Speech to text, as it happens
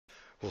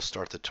We'll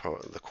start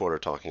the quarter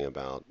talking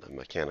about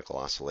mechanical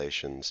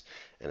oscillations,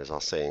 and as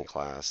I'll say in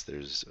class,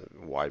 there's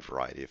a wide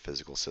variety of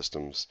physical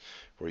systems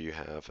where you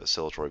have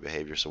oscillatory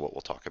behavior, so what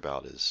we'll talk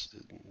about is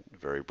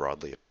very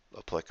broadly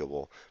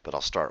applicable, but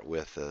I'll start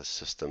with a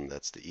system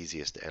that's the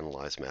easiest to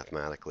analyze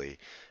mathematically,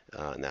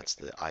 and that's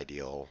the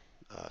ideal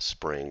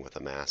spring with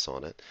a mass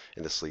on it,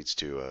 and this leads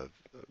to a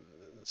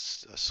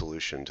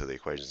solution to the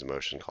equations of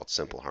motion called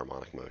simple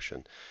harmonic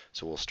motion.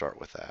 So we'll start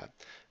with that.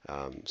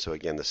 So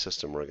again, the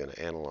system we're going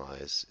to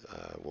analyze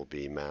will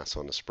be mass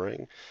on a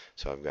spring.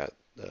 So I've got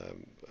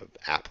an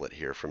applet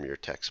here from your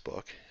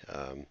textbook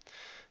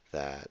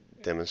that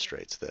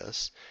demonstrates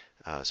this.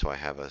 So I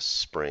have a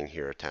spring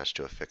here attached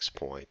to a fixed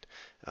point.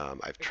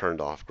 I've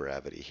turned off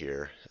gravity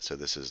here, so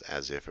this is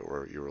as if it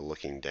were you were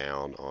looking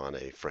down on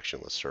a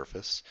frictionless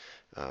surface,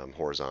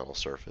 horizontal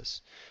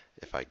surface.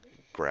 If I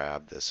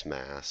grab this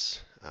mass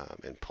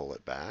and pull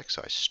it back,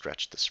 so I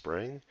stretch the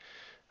spring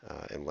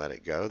and let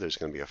it go, there's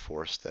going to be a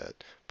force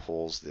that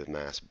pulls the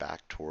mass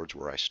back towards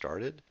where I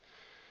started.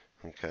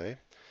 Okay,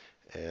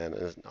 and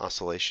an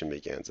oscillation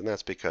begins, and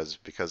that's because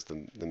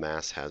the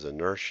mass has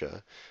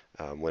inertia.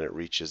 When it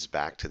reaches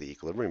back to the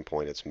equilibrium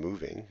point, it's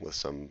moving with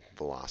some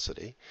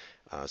velocity,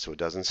 so it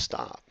doesn't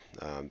stop.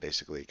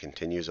 Basically, it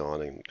continues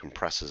on and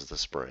compresses the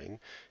spring,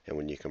 and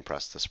when you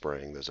compress the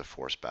spring, there's a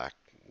force back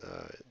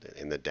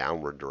in the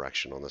downward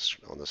direction on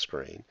the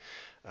screen,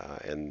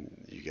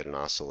 and you get an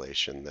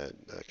oscillation that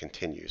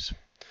continues.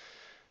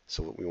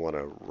 So we want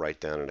to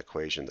write down an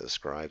equation that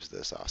describes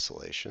this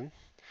oscillation.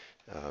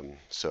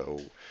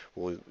 So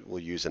we'll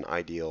use an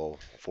ideal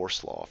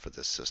force law for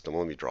this system.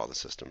 Let me draw the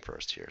system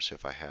first here. So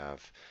if I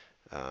have,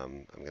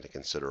 I'm going to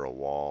consider a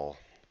wall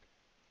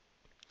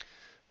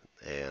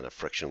and a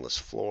frictionless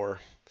floor.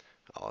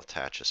 I'll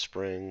attach a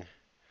spring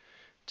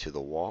to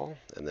the wall,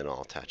 and then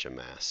I'll attach a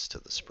mass to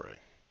the spring.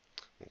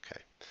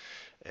 Okay.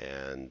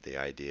 And the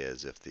idea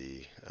is if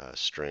the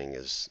spring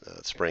is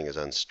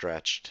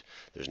unstretched,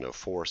 there's no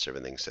force,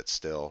 everything sits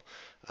still.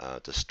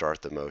 To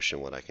start the motion,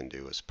 what I can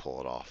do is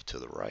pull it off to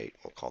the right.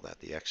 We'll call that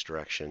the x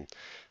direction,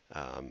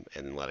 and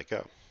then let it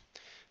go.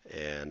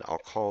 And I'll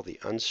call the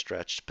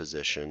unstretched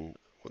position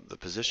the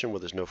position where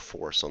there's no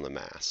force on the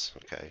mass.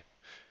 Okay,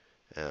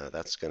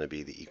 that's going to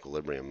be the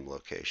equilibrium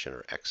location,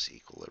 or x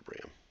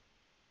equilibrium.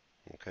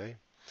 Okay,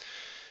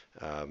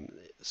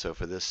 so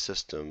for this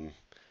system,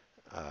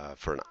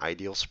 for an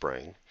ideal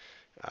spring,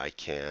 I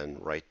can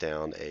write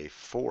down a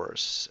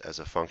force as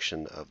a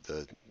function of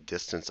the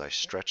distance I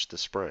stretch the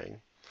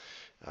spring.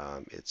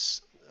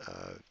 It's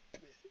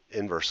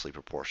inversely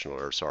proportional,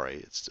 or sorry,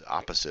 it's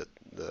opposite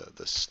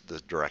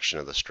the direction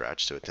of the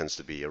stretch, so it tends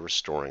to be a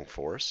restoring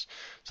force.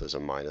 So there's a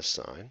minus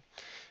sign.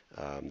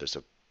 There's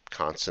a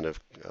constant of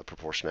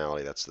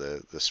proportionality, that's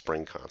the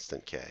spring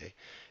constant k,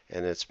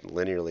 and it's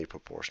linearly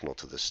proportional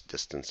to this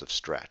distance of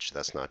stretch.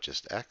 That's not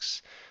just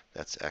x,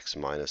 that's x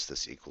minus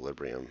this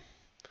equilibrium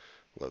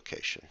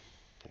location.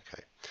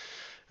 Okay.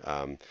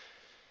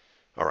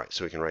 All right,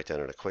 so we can write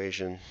down an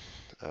equation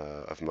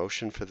of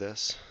motion for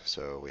this.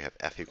 So we have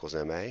F equals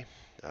ma.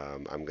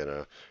 I'm going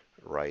to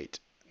write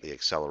the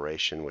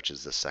acceleration, which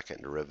is the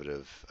second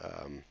derivative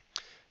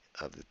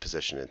of the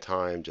position in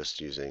time,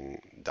 just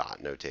using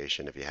dot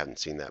notation. If you hadn't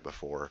seen that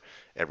before,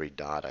 every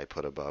dot I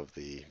put above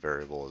the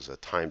variable is a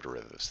time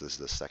derivative. So this is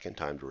the second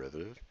time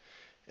derivative.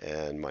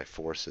 And my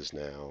force is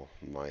now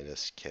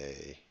minus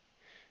k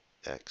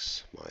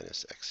x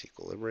minus x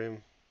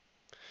equilibrium.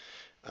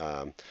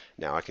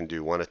 Now I can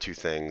do one of two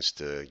things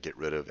to get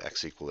rid of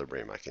x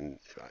equilibrium.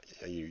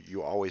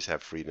 You always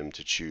have freedom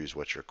to choose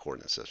what your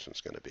coordinate system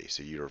is going to be.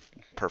 So your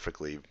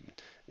perfectly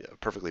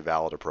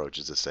valid approach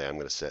is to say I'm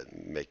going to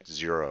make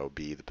 0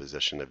 be the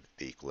position of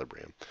the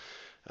equilibrium.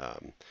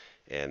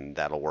 And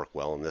that'll work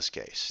well in this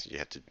case. You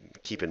have to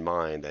keep in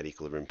mind that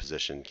equilibrium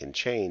position can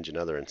change in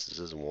other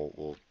instances, and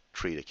we'll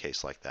treat a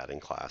case like that in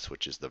class,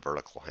 which is the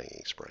vertical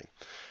hanging spring.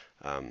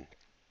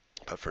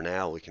 But for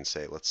now, we can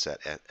say let's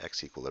set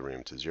x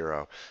equilibrium to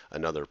 0.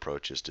 Another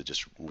approach is to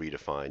just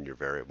redefine your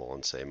variable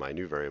and say my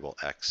new variable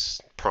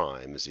x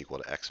prime is equal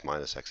to x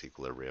minus x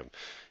equilibrium,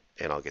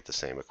 and I'll get the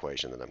same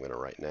equation that I'm going to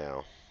write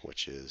now,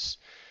 which is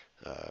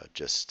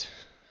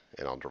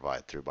and I'll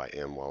divide through by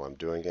m while I'm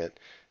doing it,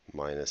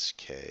 minus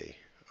k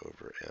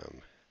over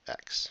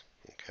mx.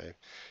 Okay,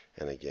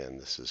 and again,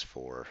 this is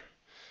for,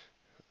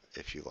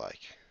 if you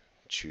like,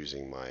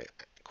 choosing my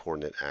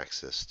coordinate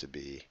axis to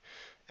be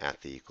at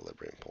the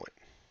equilibrium point.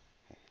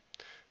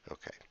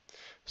 Okay,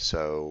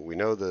 so we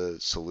know the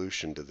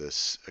solution to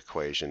this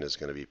equation is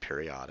going to be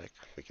periodic.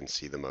 We can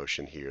see the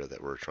motion here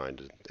that we're trying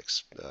to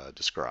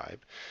describe.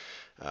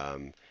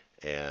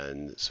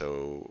 And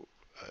so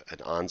an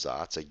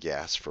ansatz, a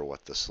guess for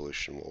what the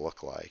solution will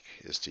look like,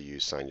 is to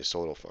use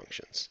sinusoidal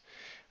functions.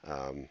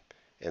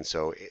 And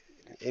so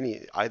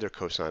either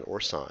cosine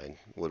or sine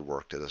would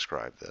work to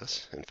describe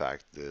this. In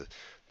fact,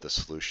 the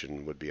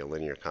solution would be a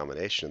linear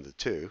combination of the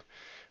two.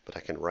 But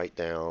I can write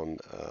down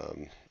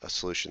a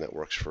solution that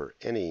works for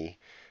any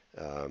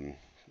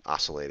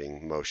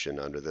oscillating motion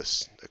under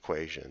this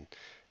equation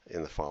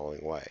in the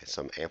following way.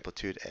 Some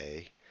amplitude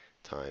A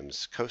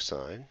times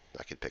cosine.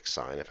 I could pick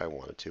sine if I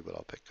wanted to, but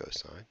I'll pick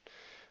cosine,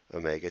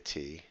 omega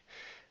t.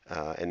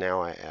 And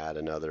now I add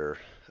another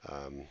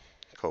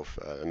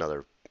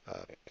another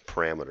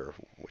parameter,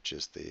 which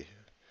is the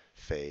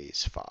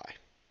phase phi.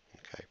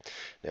 Okay.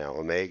 Now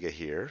omega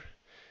here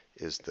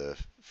is the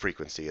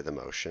frequency of the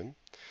motion.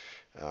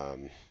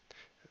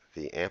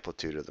 The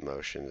amplitude of the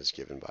motion is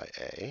given by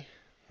a.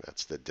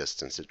 That's the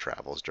distance it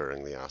travels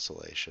during the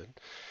oscillation.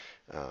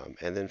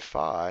 And then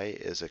phi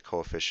is a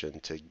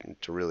coefficient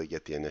to really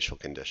get the initial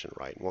condition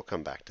right. And we'll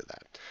come back to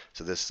that.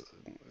 So this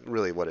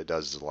really what it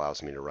does is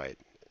allows me to write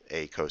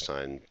a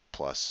cosine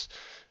plus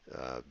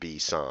b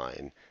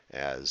sine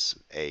as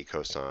a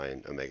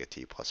cosine omega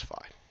t plus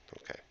phi.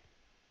 Okay.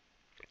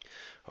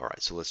 All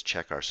right, so let's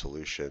check our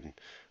solution.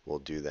 We'll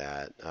do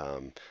that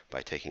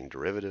by taking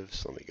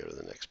derivatives. Let me go to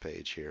the next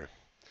page here.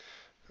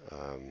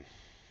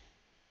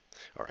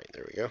 All right,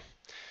 there we go.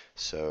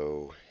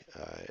 So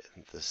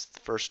this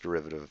first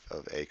derivative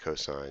of a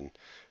cosine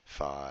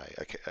phi,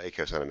 a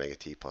cosine omega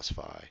t plus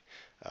phi,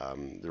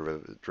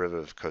 the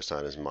derivative of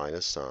cosine is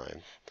minus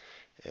sine,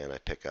 and I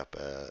pick up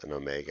an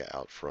omega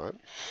out front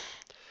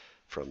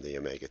from the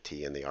omega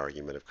t in the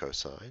argument of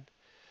cosine.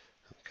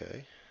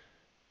 Okay.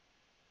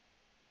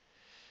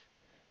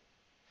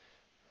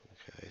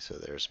 Okay, so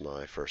there's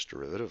my first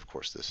derivative. Of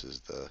course, this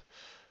is the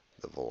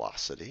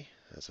velocity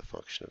as a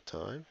function of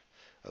time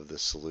of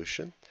this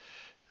solution.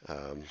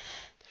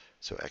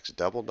 So x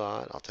double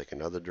dot, I'll take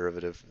another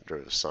derivative.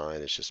 Derivative of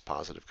sine is just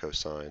positive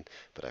cosine,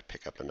 but I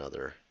pick up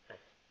another,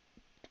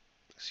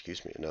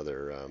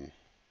 another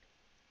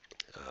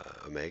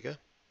omega.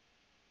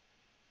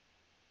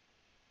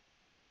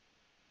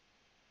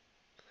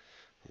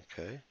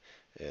 Okay,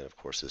 and of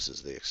course this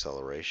is the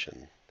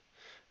acceleration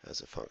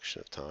as a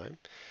function of time.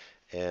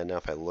 And now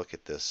if I look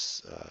at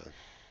this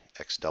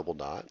x double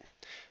dot,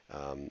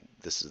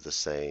 this is the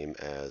same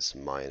as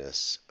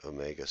minus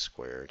omega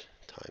squared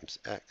times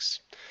x.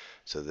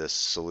 So this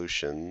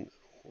solution,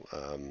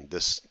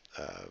 this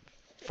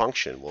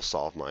function will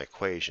solve my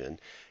equation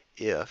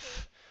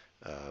if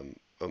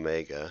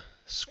omega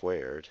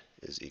squared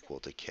is equal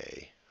to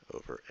k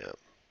over m.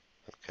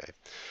 Okay,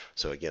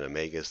 so again,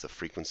 omega is the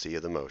frequency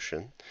of the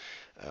motion,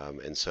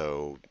 and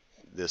so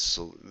this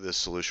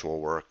solution will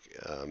work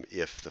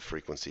if the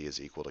frequency is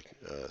equal to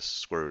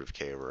square root of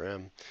k over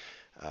m.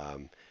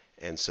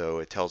 And so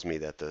it tells me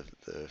that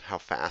how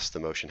fast the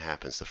motion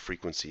happens, the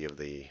frequency of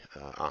the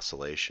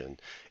oscillation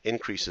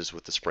increases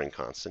with the spring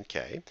constant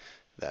k.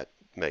 That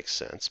makes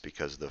sense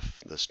because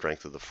the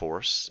strength of the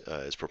force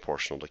is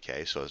proportional to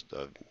k. So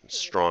a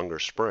stronger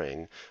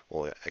spring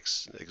will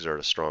exert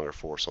a stronger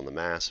force on the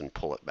mass and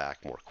pull it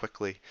back more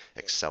quickly,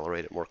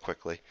 accelerate it more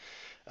quickly.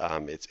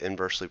 It's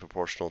inversely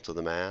proportional to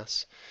the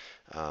mass,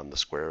 the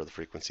square of the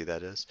frequency,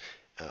 that is.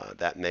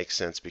 That makes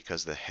sense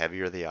because the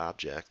heavier the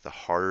object, the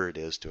harder it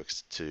is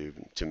to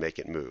make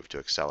it move, to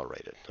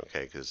accelerate it.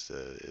 Okay, because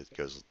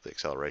the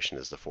acceleration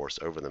is the force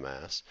over the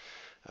mass.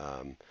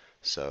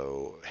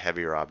 So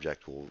heavier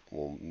object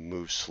will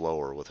move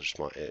slower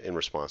in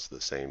response to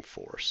the same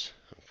force.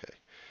 Okay,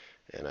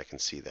 and I can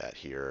see that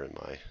here in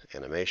my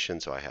animation.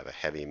 So I have a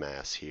heavy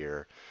mass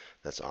here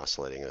that's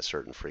oscillating at a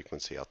certain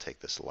frequency. I'll take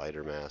this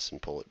lighter mass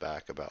and pull it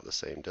back about the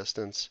same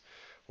distance,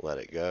 let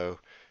it go.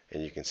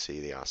 And you can see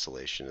the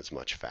oscillation is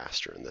much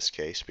faster in this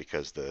case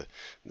because the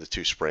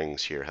two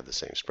springs here have the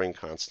same spring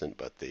constant,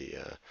 but the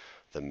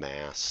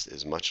mass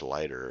is much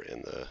lighter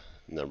in the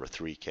number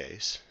 3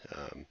 case,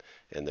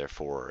 and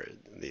therefore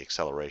the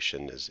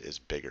acceleration is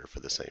bigger for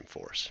the same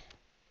force.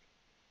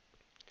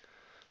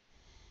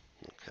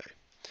 Okay.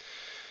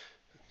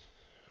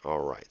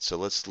 All right, so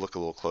let's look a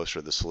little closer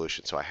at the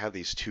solution. So I have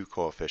these two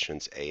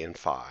coefficients, a and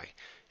phi,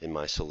 in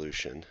my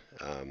solution,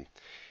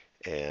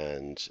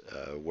 and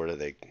where do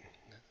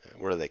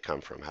they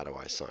come from? How do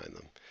I assign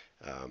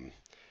them?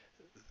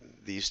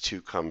 These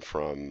two come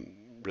from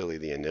really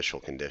the initial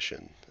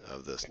condition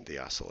of the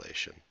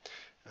oscillation.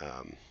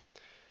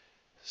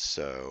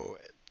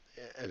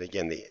 And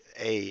again, the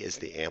A is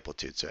the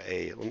amplitude. So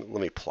A,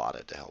 let me plot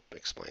it to help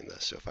explain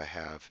this. So if I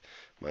have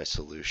my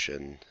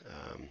solution,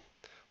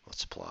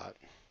 let's plot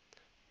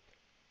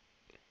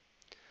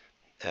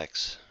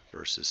x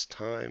versus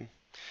time.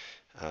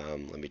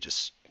 Let me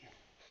just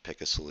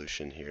pick a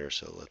solution here.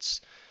 So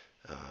let's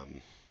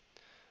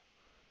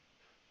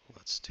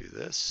do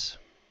this.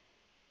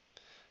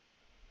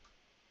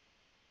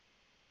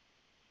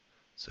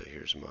 So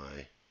here's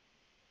my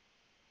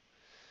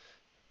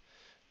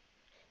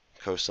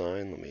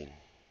cosine. Let me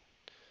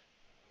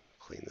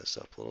clean this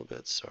up a little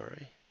bit.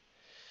 Sorry.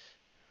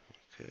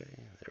 Okay,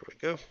 there we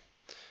go.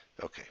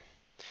 Okay.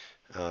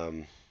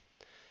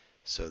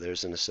 So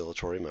there's an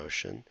oscillatory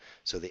motion.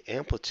 So the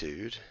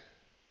amplitude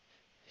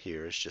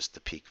here is just the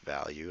peak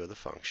value of the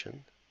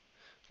function.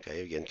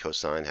 Okay, again,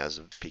 cosine has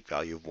a peak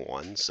value of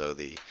 1, so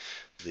the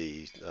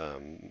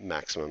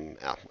maximum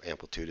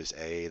amplitude is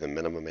a, the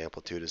minimum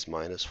amplitude is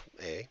minus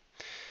a.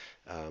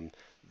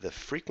 The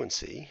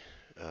frequency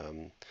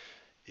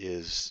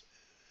is,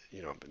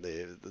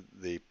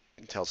 the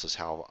tells us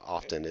how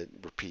often it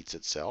repeats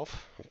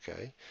itself.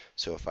 Okay,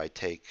 so if I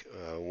take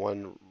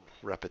one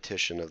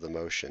repetition of the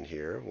motion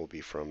here, will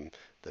be from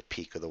the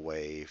peak of the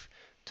wave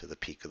to the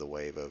peak of the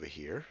wave over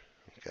here.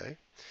 Okay,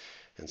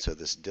 and so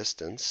this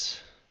distance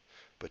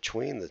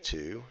between the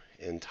two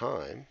in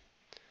time,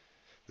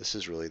 this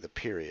is really the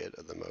period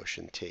of the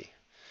motion t.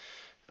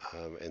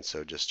 And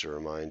so just to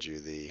remind you,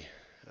 the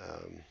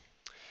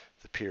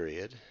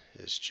period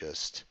is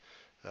just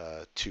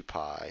 2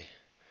 pi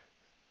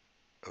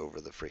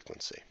over the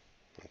frequency.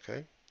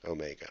 Okay,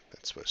 omega.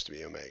 That's supposed to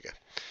be omega.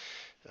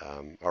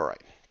 All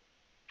right.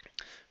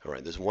 All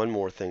right, there's one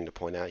more thing to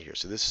point out here.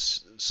 So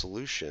this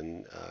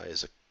solution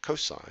is a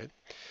cosine,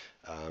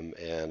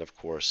 and of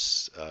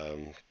course,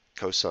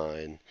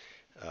 cosine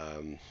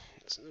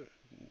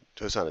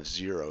cosine of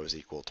 0 is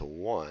equal to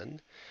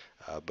 1,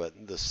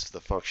 but the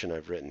function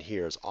I've written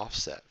here is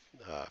offset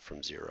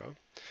from 0,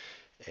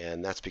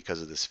 and that's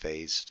because of this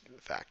phase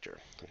factor.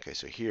 Okay,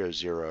 so here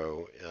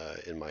 0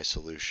 in my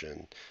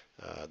solution,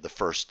 the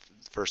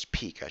first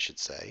peak, I should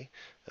say,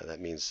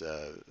 that means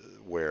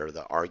where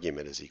the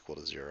argument is equal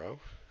to 0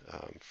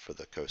 for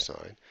the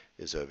cosine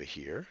is over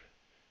here.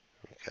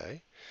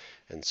 Okay,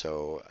 and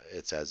so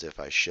it's as if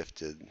I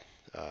shifted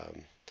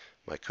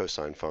my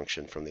cosine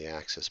function from the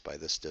axis by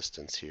this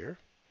distance here.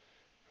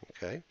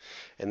 Okay,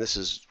 and this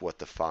is what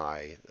the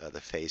phi, the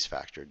phase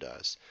factor,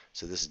 does.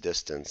 So this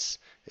distance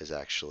is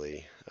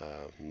actually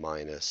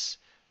minus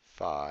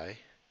phi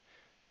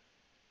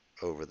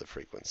over the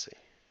frequency.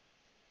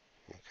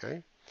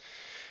 Okay,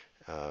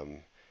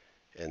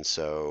 and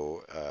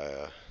so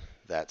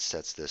that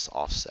sets this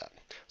offset.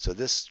 So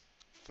this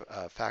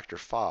factor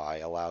phi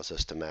allows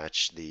us to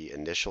match the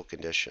initial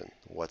condition,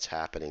 what's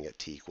happening at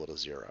t equal to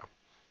 0.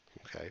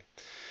 Okay,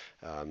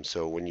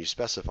 so when you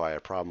specify a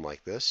problem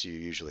like this, you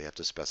usually have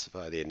to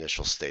specify the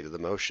initial state of the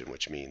motion,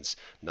 which means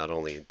not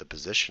only the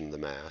position of the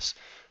mass,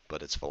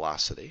 but its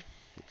velocity.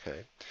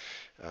 Okay,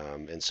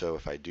 and so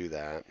if I do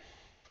that,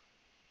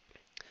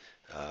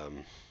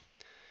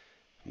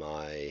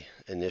 my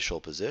initial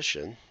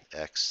position,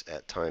 x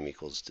at time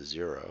equals to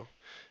 0,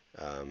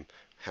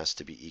 has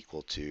to be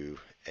equal to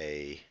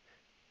a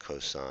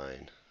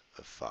cosine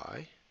of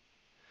phi.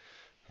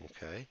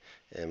 Okay,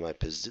 and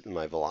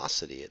my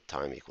velocity at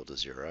time equal to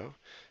 0,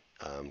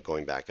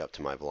 going back up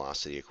to my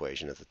velocity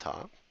equation at the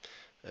top,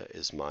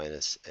 is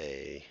minus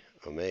a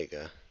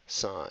omega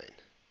sine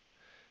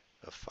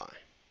of phi.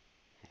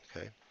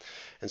 Okay,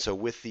 and so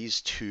with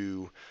these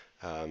two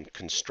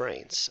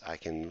constraints, I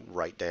can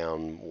write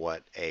down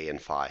what a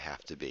and phi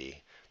have to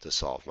be to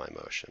solve my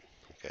motion.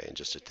 Okay, and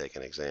just to take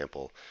an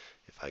example,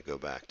 if I go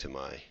back to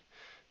my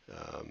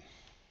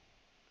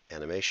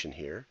animation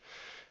here,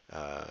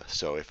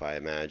 so if I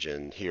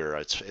imagine here,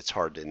 it's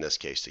hard in this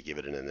case to give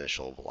it an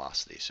initial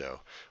velocity.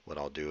 So what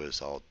I'll do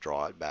is I'll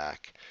draw it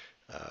back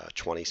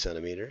 20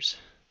 centimeters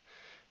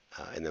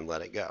and then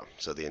let it go.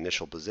 So the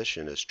initial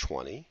position is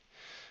 20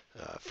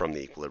 from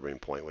the equilibrium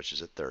point, which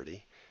is at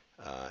 30,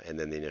 and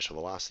then the initial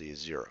velocity is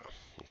 0.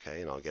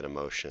 Okay, and I'll get a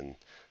motion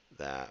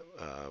that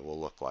will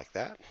look like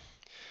that.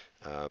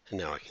 And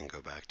now I can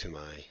go back to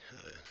my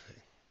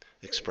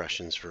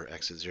expressions for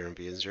x at 0 and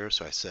b at 0.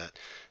 So I set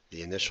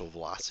the initial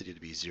velocity to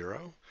be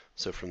 0.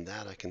 So from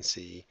that I can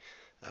see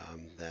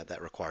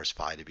that requires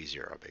phi to be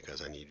 0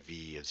 because I need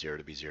v of 0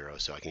 to be 0.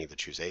 So I can either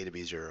choose a to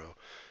be 0,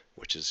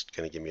 which is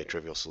going to give me a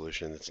trivial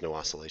solution that's no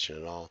oscillation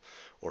at all,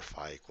 or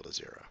phi equal to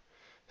 0.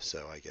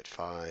 So I get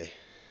phi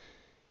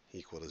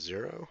equal to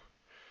 0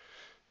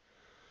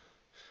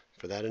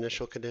 for that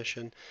initial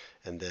condition,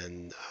 and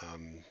then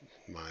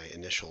my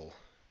initial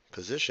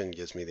position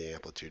gives me the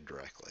amplitude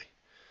directly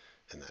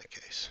in that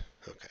case.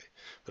 Okay,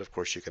 but of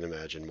course you can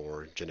imagine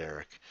more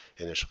generic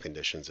initial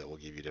conditions that will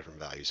give you different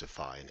values of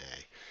phi and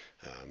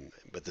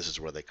a, but this is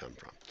where they come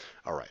from.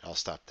 All right, I'll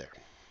stop there.